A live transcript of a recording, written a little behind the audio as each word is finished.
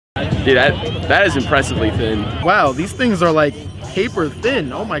Dude, that is impressively thin. Wow, these things are like paper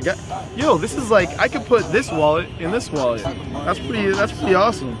thin. Oh my god. Yo, this is like, I could put this wallet in this wallet. That's pretty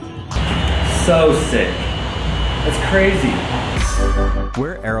awesome. So sick. That's crazy.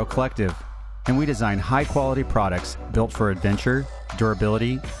 We're Aero Collective, and we design high-quality products built for adventure,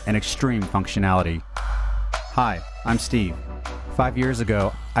 durability, and extreme functionality. Hi, I'm Steve. 5 years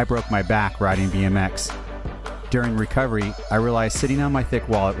ago, I broke my back riding BMX. During recovery, I realized sitting on my thick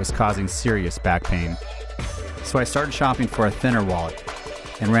wallet was causing serious back pain. So I started shopping for a thinner wallet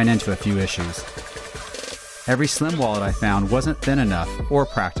and ran into a few issues. Every slim wallet I found wasn't thin enough or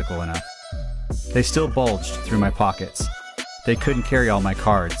practical enough. They still bulged through my pockets. They couldn't carry all my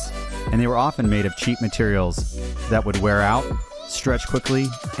cards, and they were often made of cheap materials that would wear out, stretch quickly,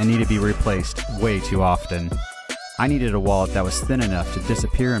 and need to be replaced way too often. I needed a wallet that was thin enough to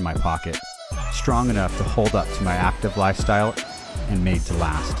disappear in my pocket, strong enough to hold up to my active lifestyle, and made to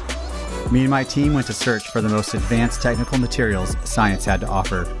last. Me and my team went to search for the most advanced technical materials science had to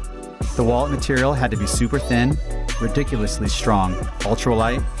offer. The wallet material had to be super thin, ridiculously strong,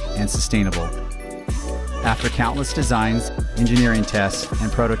 ultralight, and sustainable. After countless designs, engineering tests,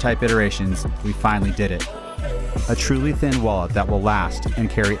 and prototype iterations, we finally did it. A truly thin wallet that will last and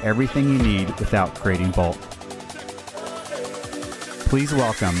carry everything you need without creating bulk. Please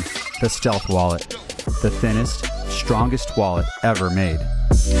welcome the Stealth Wallet, the thinnest, strongest wallet ever made.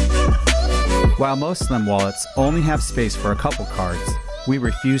 While most slim wallets only have space for a couple cards, we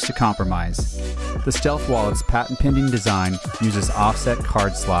refuse to compromise. The Stealth Wallet's patent-pending design uses offset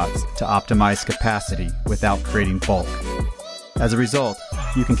card slots to optimize capacity without creating bulk. As a result,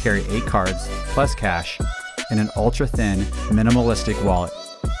 you can carry 8 cards plus cash in an ultra-thin, minimalistic wallet.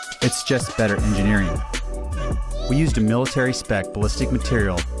 It's just better engineering. We used a military-spec ballistic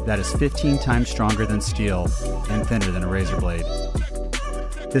material that is 15 times stronger than steel and thinner than a razor blade.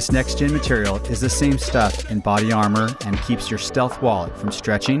 This next-gen material is the same stuff in body armor and keeps your Stealth Wallet from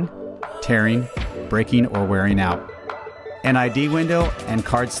stretching, tearing, breaking, or wearing out. An ID window and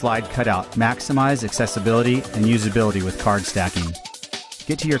card slide cutout maximize accessibility and usability with card stacking.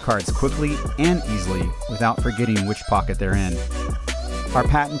 Get to your cards quickly and easily without forgetting which pocket they're in. Our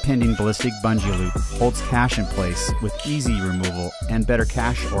patent-pending ballistic bungee loop holds cash in place with easy removal and better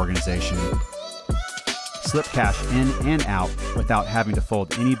cash organization. Slip cash in and out without having to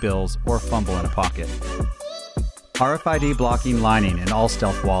fold any bills or fumble in a pocket. RFID blocking lining in all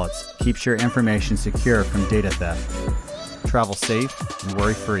Stealth wallets keeps your information secure from data theft. Travel safe and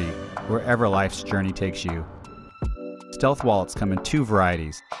worry-free wherever life's journey takes you. Stealth wallets come in 2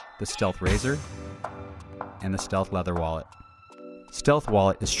 varieties, the Stealth Razor and the Stealth Leather Wallet. Stealth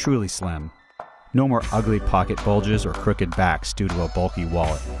Wallet is truly slim. No more ugly pocket bulges or crooked backs due to a bulky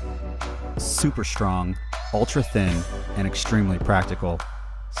wallet. Super strong, ultra thin, and extremely practical,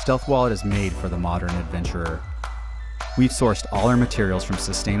 Stealth Wallet is made for the modern adventurer. We've sourced all our materials from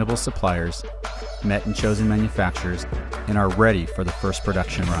sustainable suppliers, met and chosen manufacturers, and are ready for the first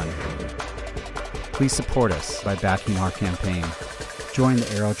production run. Please support us by backing our campaign. Join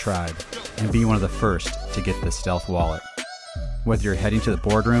the Aero Tribe and be one of the first to get the Stealth Wallet. Whether you're heading to the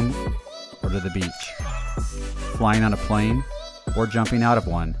boardroom or to the beach, flying on a plane or jumping out of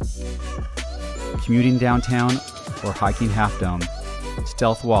one, commuting downtown or hiking Half Dome,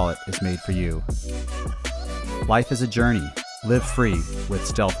 Stealth Wallet is made for you. Life is a journey. Live free with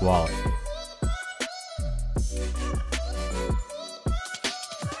Stealth Wallet.